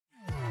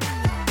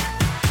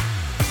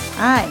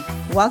Hi,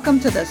 welcome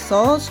to the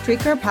Soul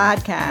Streaker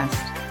Podcast.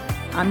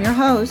 I'm your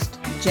host,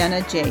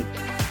 Jenna Jake.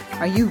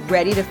 Are you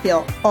ready to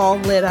feel all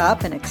lit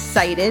up and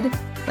excited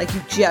like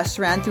you just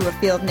ran through a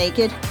field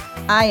naked?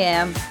 I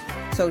am.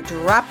 So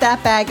drop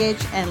that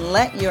baggage and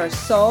let your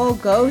soul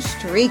go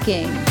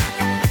streaking.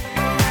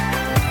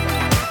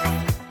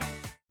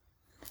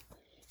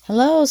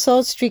 Hello,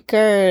 Soul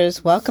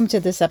Streakers. Welcome to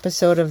this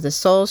episode of the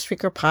Soul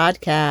Streaker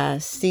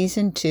Podcast,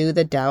 Season 2,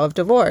 The Tao of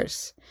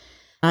Divorce.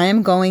 I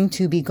am going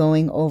to be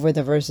going over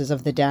the verses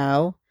of the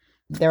Tao.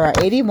 There are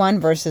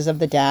 81 verses of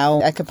the Tao.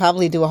 I could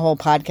probably do a whole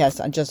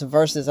podcast on just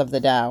verses of the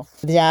Tao.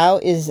 The Tao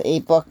is a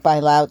book by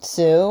Lao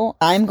Tzu.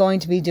 I'm going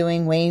to be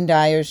doing Wayne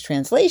Dyer's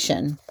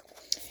translation.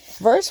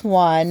 Verse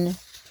 1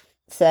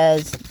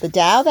 says, "The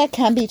Tao that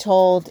can be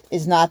told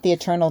is not the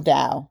eternal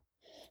Tao.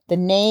 The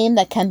name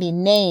that can be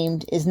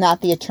named is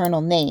not the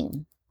eternal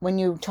name." When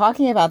you're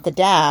talking about the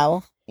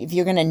Tao, if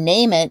you're going to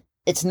name it,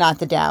 it's not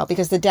the Tao,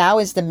 because the Tao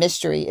is the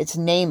mystery. It's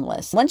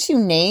nameless. Once you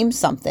name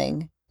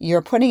something,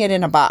 you're putting it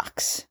in a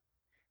box.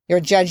 You're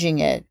judging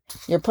it.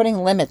 You're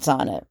putting limits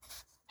on it.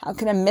 How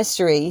can a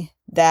mystery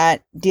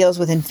that deals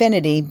with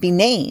infinity be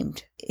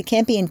named? It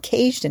can't be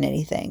encaged in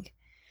anything.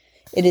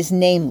 It is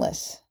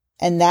nameless.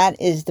 And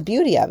that is the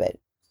beauty of it.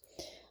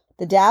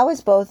 The Tao is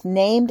both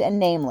named and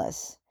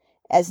nameless.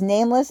 As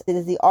nameless, it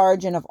is the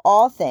origin of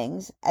all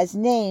things. As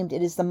named,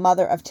 it is the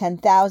mother of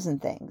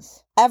 10,000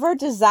 things. Ever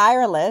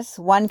desireless,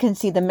 one can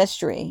see the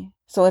mystery.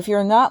 So if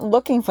you're not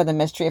looking for the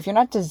mystery, if you're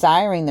not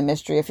desiring the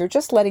mystery, if you're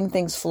just letting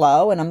things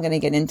flow, and I'm going to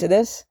get into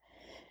this,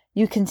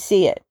 you can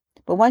see it.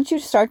 But once you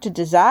start to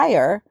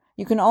desire,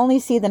 you can only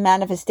see the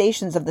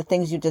manifestations of the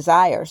things you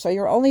desire. So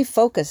you're only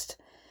focused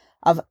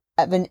of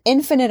an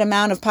infinite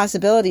amount of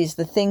possibilities,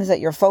 the things that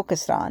you're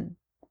focused on.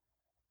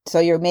 So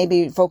you're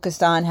maybe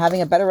focused on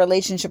having a better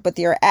relationship with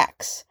your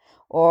ex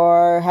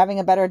or having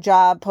a better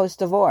job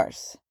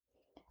post-divorce.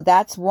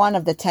 That's one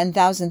of the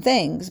 10,000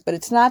 things, but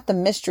it's not the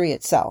mystery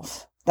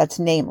itself that's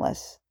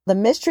nameless. The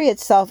mystery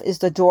itself is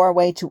the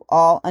doorway to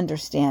all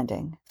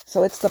understanding.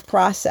 So it's the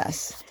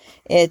process.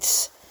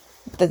 It's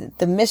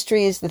the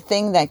mystery is the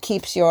thing that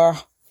keeps your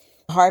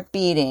heart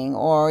beating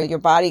or your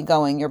body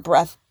going, your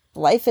breath,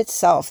 life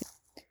itself.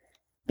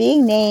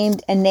 Being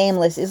named and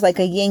nameless is like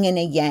a yin and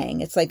a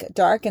yang. It's like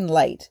dark and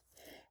light.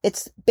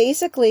 It's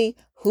basically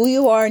who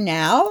you are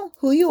now,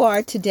 who you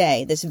are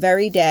today, this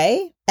very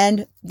day,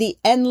 and the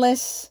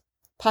endless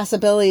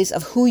possibilities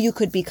of who you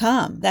could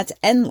become. That's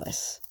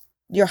endless.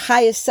 Your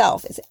highest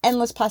self is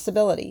endless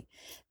possibility.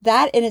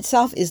 That in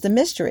itself is the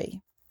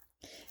mystery.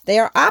 They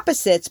are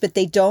opposites, but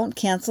they don't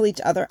cancel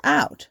each other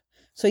out.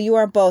 So you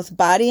are both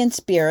body and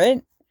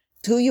spirit,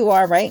 who you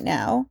are right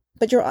now,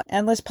 but your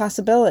endless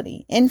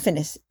possibility,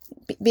 infinite,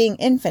 being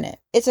infinite.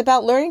 It's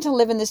about learning to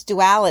live in this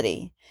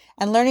duality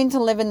and learning to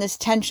live in this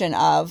tension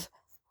of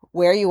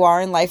where you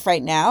are in life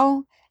right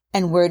now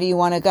and where do you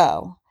want to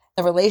go.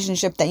 The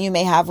relationship that you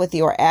may have with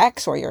your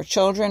ex or your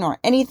children or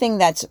anything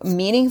that's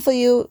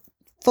meaningful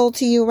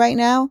to you right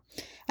now,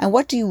 and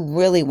what do you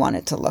really want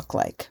it to look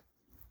like?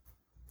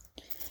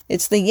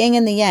 It's the yin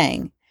and the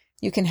yang.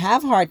 You can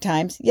have hard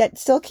times, yet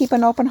still keep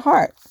an open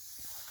heart.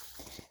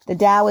 The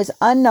Tao is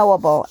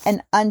unknowable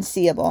and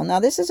unseeable. Now,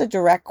 this is a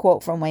direct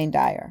quote from Wayne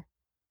Dyer.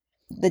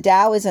 The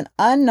Tao is an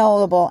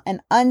unknowable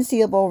and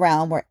unseeable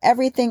realm where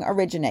everything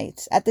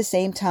originates at the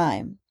same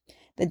time.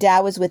 The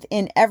Tao is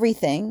within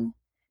everything,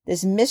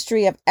 this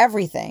mystery of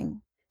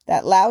everything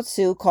that Lao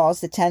Tzu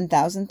calls the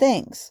 10,000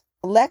 things.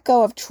 Let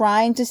go of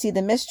trying to see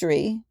the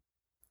mystery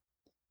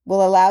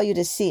will allow you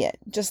to see it.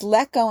 Just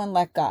let go and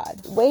let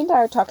God. Wayne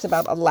Dyer talks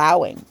about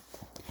allowing.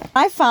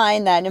 I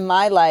find that in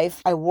my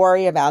life, I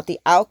worry about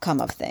the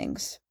outcome of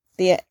things.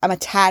 I'm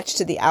attached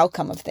to the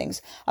outcome of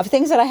things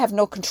that I have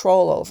no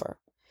control over.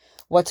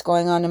 What's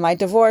going on in my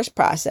divorce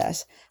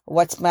process?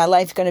 What's my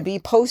life going to be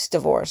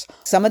post-divorce?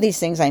 Some of these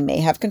things I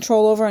may have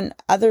control over and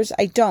others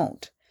I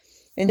don't.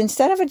 And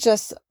instead of it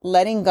just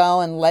letting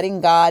go and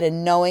letting God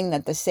and knowing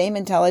that the same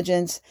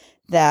intelligence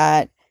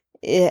that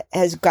it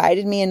has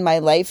guided me in my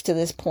life to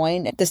this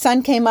point, the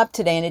sun came up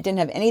today and it didn't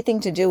have anything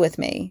to do with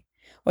me,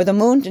 or the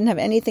moon didn't have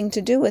anything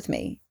to do with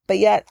me. But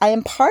yet I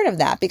am part of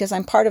that because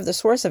I'm part of the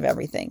source of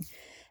everything.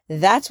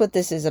 That's what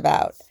this is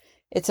about.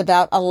 It's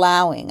about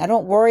allowing. I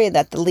don't worry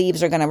that the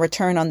leaves are going to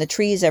return on the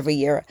trees every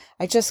year.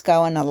 I just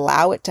go and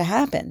allow it to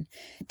happen.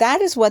 That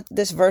is what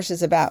this verse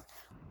is about.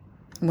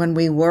 When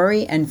we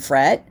worry and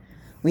fret,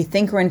 we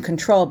think we're in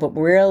control, but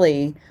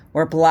really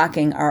we're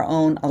blocking our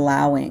own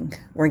allowing.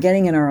 We're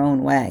getting in our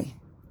own way.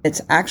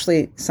 It's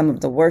actually some of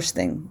the worst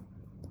thing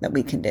that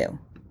we can do.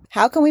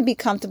 How can we be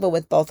comfortable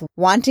with both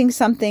wanting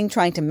something,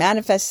 trying to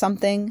manifest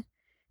something,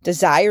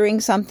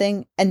 desiring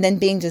something, and then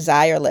being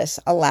desireless,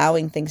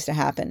 allowing things to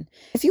happen?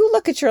 If you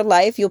look at your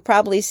life, you'll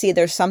probably see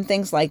there's some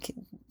things like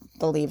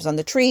the leaves on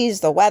the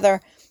trees, the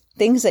weather,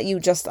 things that you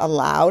just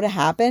allow to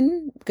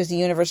happen because the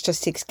universe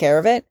just takes care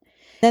of it.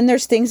 Then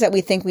there's things that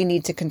we think we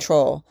need to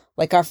control,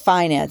 like our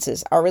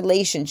finances, our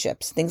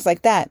relationships, things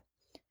like that.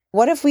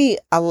 What if we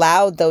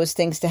allowed those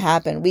things to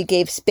happen? We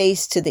gave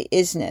space to the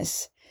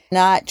isness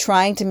Not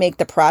trying to make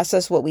the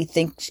process what we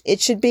think it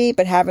should be,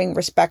 but having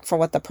respect for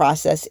what the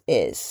process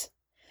is.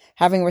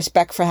 Having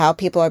respect for how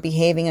people are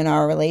behaving in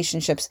our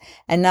relationships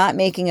and not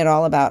making it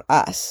all about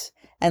us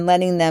and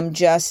letting them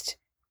just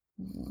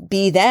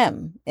be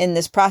them in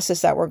this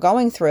process that we're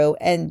going through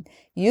and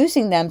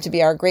using them to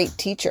be our great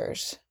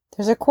teachers.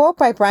 There's a quote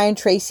by Brian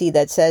Tracy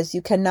that says,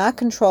 "You cannot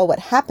control what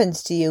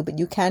happens to you, but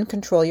you can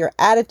control your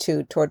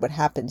attitude toward what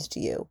happens to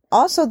you."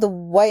 Also, the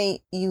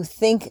way you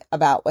think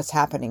about what's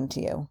happening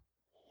to you.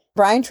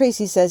 Brian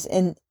Tracy says,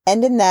 in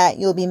that,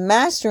 you'll be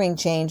mastering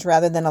change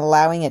rather than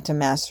allowing it to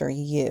master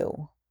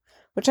you.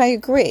 Which I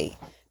agree,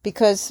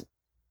 because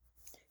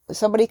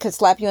somebody could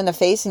slap you in the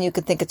face and you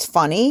could think it's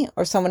funny,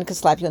 or someone could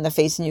slap you in the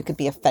face and you could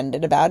be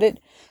offended about it.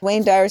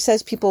 Wayne Dyer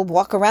says people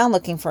walk around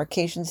looking for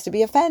occasions to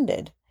be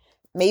offended.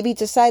 Maybe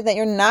decide that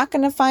you're not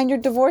going to find your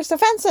divorce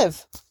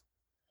offensive.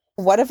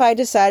 What if I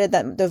decided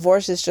that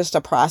divorce is just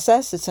a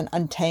process? It's an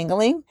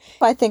untangling.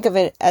 I think of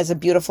it as a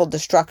beautiful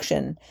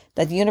destruction,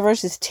 that the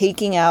universe is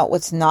taking out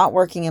what's not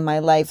working in my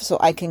life so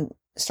I can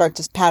start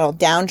to paddle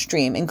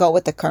downstream and go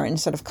with the current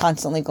instead of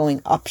constantly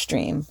going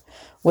upstream,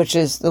 which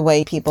is the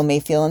way people may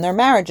feel in their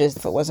marriages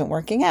if it wasn't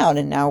working out.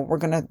 And now we're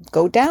going to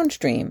go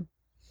downstream.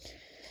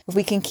 If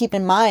we can keep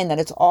in mind that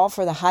it's all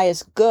for the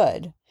highest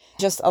good,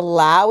 just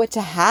allow it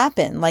to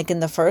happen, like in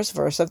the first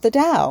verse of the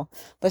Tao.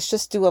 Let's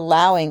just do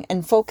allowing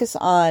and focus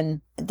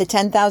on the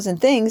 10,000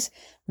 things,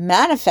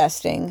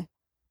 manifesting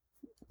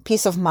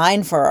peace of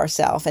mind for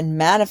ourselves and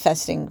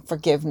manifesting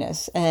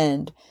forgiveness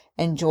and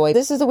joy.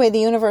 This is the way the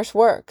universe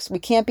works. We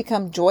can't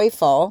become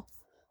joyful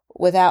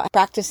without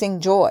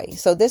practicing joy.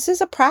 So this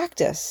is a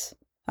practice.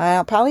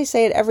 I'll probably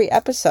say it every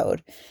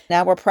episode.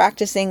 Now we're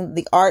practicing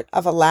the art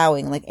of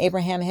allowing, like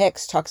Abraham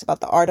Hicks talks about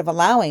the art of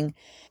allowing.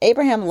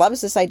 Abraham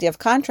loves this idea of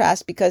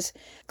contrast because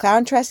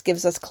contrast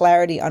gives us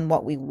clarity on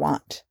what we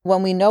want.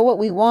 When we know what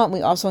we want,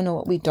 we also know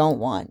what we don't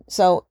want.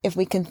 So if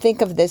we can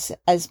think of this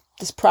as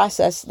this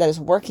process that is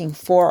working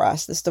for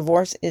us, this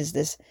divorce is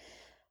this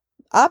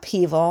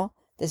upheaval,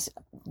 this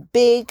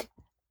big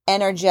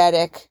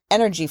energetic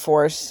energy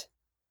force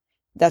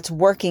that's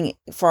working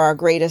for our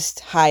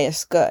greatest,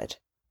 highest good.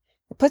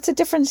 It puts a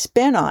different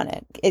spin on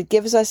it. It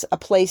gives us a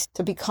place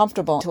to be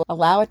comfortable, to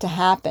allow it to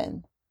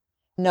happen.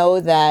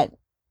 Know that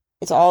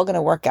it's all going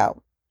to work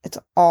out. It's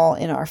all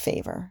in our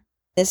favor.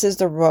 This is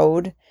the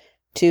road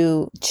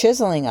to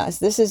chiseling us.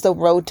 This is the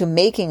road to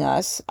making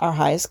us our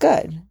highest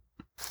good.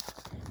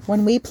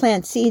 When we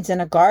plant seeds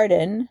in a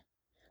garden,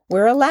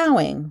 we're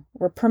allowing,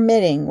 we're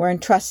permitting, we're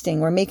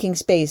entrusting, we're making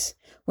space.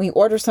 When we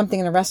order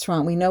something in a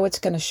restaurant, we know it's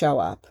going to show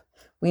up.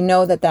 We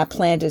know that that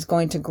plant is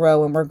going to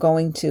grow and we're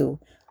going to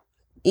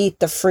eat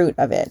the fruit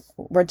of it.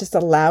 We're just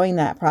allowing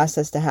that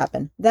process to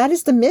happen. That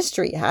is the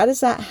mystery. How does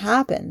that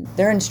happen?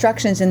 There are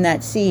instructions in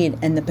that seed,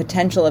 and the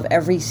potential of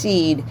every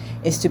seed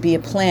is to be a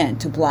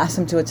plant, to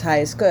blossom to its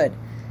highest good.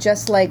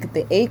 Just like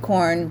the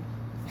acorn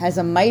has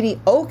a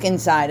mighty oak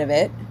inside of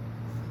it,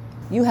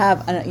 you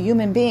have a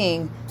human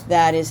being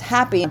that is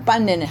happy,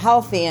 abundant,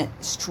 healthy, and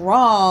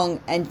strong,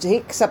 and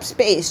takes up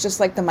space just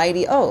like the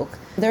mighty oak.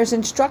 There's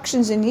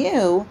instructions in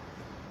you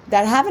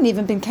that haven't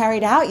even been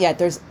carried out yet.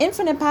 There's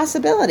infinite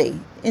possibility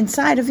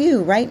inside of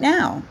you right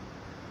now.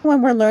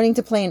 When we're learning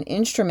to play an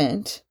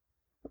instrument,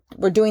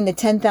 we're doing the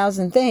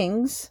 10,000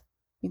 things,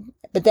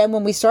 but then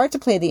when we start to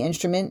play the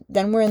instrument,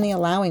 then we're in the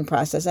allowing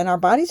process and our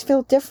bodies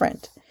feel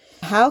different.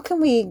 How can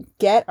we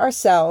get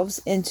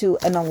ourselves into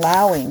an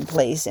allowing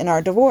place in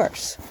our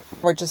divorce?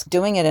 We're just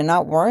doing it and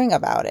not worrying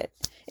about it.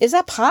 Is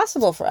that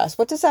possible for us?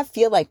 What does that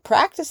feel like?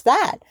 Practice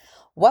that.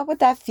 What would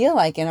that feel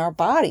like in our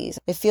bodies?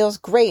 It feels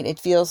great. It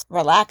feels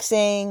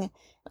relaxing.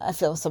 I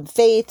feel some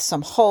faith,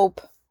 some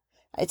hope.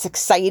 It's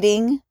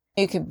exciting.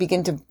 You can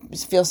begin to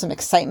feel some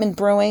excitement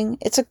brewing.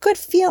 It's a good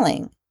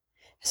feeling.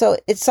 So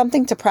it's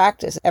something to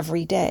practice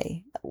every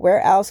day.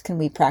 Where else can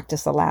we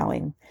practice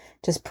allowing?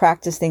 Just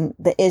practicing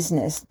the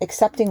isness,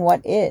 accepting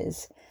what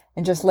is,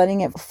 and just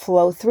letting it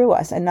flow through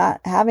us and not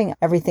having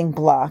everything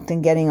blocked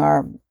and getting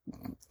our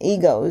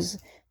egos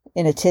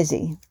in a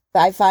tizzy.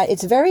 I find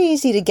it's very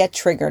easy to get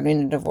triggered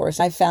in a divorce.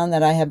 I found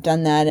that I have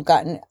done that. I've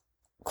gotten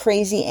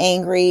crazy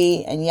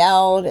angry and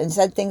yelled and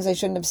said things I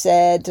shouldn't have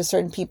said to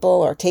certain people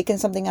or taken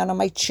something out on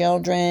my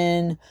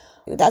children.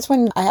 That's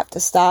when I have to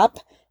stop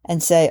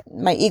and say,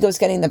 my ego's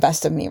getting the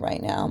best of me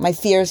right now. My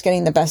fear is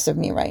getting the best of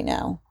me right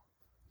now.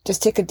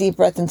 Just take a deep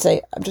breath and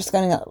say, I'm just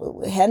going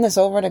to hand this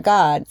over to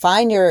God.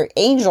 Find your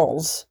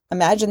angels.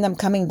 Imagine them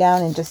coming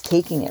down and just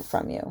taking it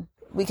from you.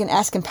 We can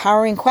ask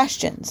empowering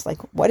questions like,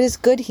 what is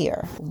good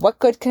here? What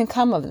good can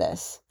come of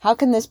this? How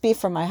can this be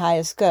for my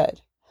highest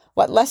good?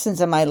 What lessons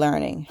am I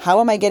learning? How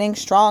am I getting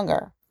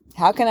stronger?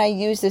 How can I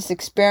use this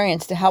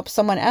experience to help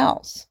someone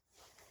else?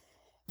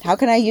 How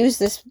can I use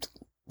this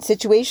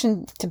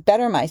situation to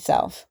better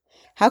myself?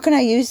 How can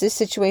I use this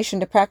situation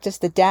to practice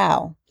the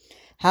Tao?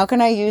 How can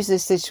I use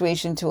this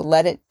situation to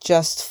let it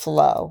just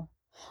flow?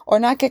 Or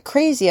not get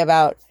crazy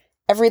about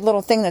every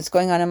little thing that's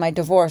going on in my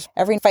divorce,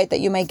 every fight that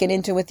you might get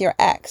into with your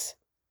ex.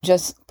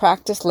 Just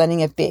practice letting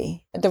it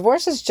be. A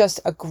divorce is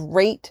just a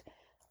great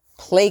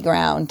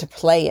playground to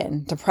play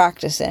in, to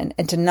practice in,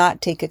 and to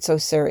not take it so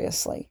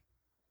seriously.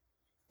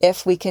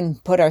 If we can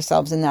put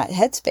ourselves in that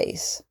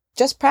headspace,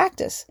 just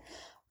practice.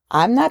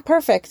 I'm not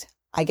perfect.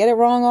 I get it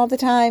wrong all the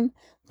time,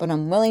 but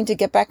I'm willing to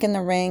get back in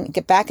the ring,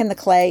 get back in the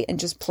clay, and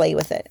just play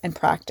with it and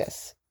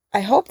practice.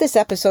 I hope this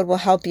episode will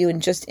help you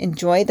and just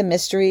enjoy the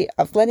mystery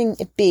of letting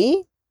it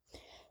be,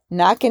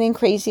 not getting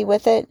crazy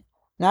with it,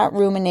 not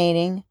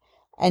ruminating,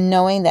 and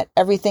knowing that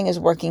everything is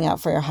working out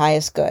for your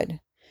highest good.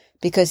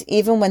 Because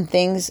even when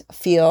things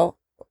feel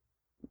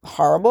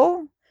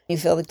horrible, you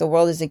feel like the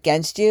world is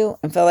against you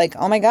and feel like,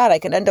 oh my God, I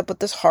could end up with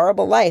this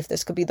horrible life.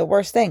 This could be the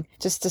worst thing.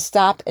 Just to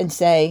stop and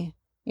say,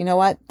 you know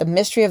what? The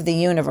mystery of the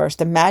universe,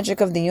 the magic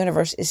of the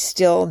universe is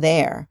still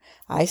there.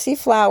 I see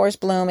flowers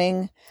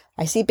blooming.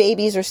 I see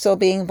babies are still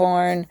being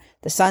born.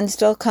 The sun's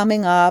still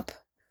coming up.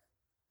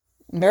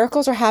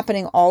 Miracles are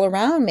happening all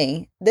around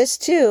me. This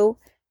too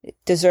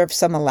deserves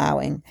some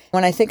allowing.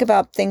 When I think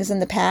about things in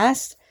the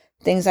past,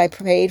 things I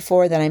prayed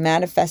for that I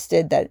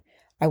manifested that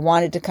I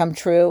wanted to come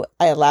true,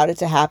 I allowed it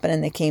to happen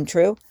and they came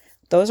true.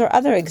 Those are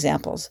other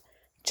examples.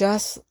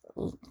 Just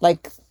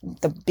like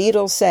the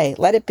Beatles say,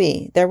 let it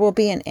be. There will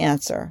be an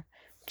answer.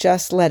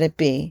 Just let it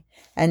be.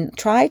 And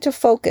try to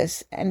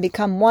focus and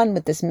become one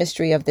with this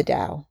mystery of the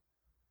Tao.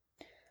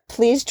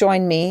 Please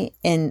join me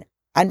in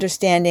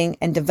understanding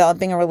and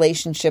developing a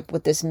relationship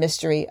with this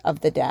mystery of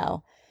the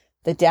Tao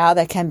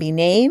that can be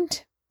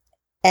named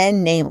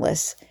and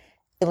nameless,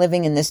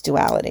 living in this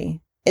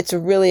duality. It's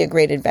really a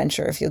great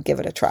adventure if you'll give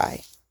it a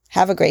try.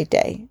 Have a great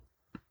day.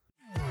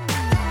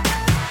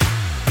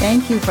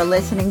 Thank you for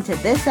listening to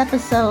this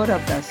episode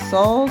of the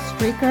Soul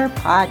Streaker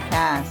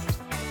Podcast.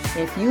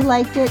 If you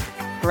liked it,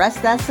 press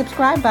that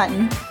subscribe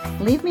button,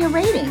 leave me a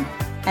rating,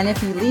 and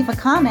if you leave a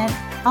comment,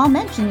 I'll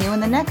mention you in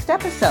the next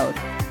episode.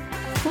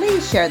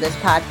 Please share this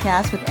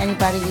podcast with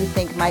anybody you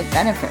think might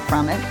benefit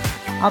from it.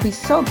 I'll be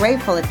so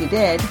grateful if you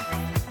did.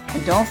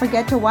 And don't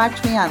forget to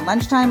watch me on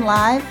Lunchtime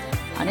Live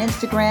on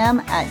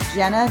Instagram at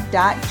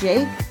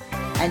jenna.jake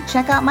and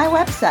check out my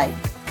website,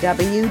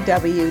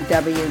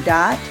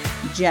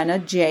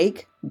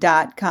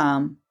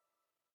 www.jennajake.com.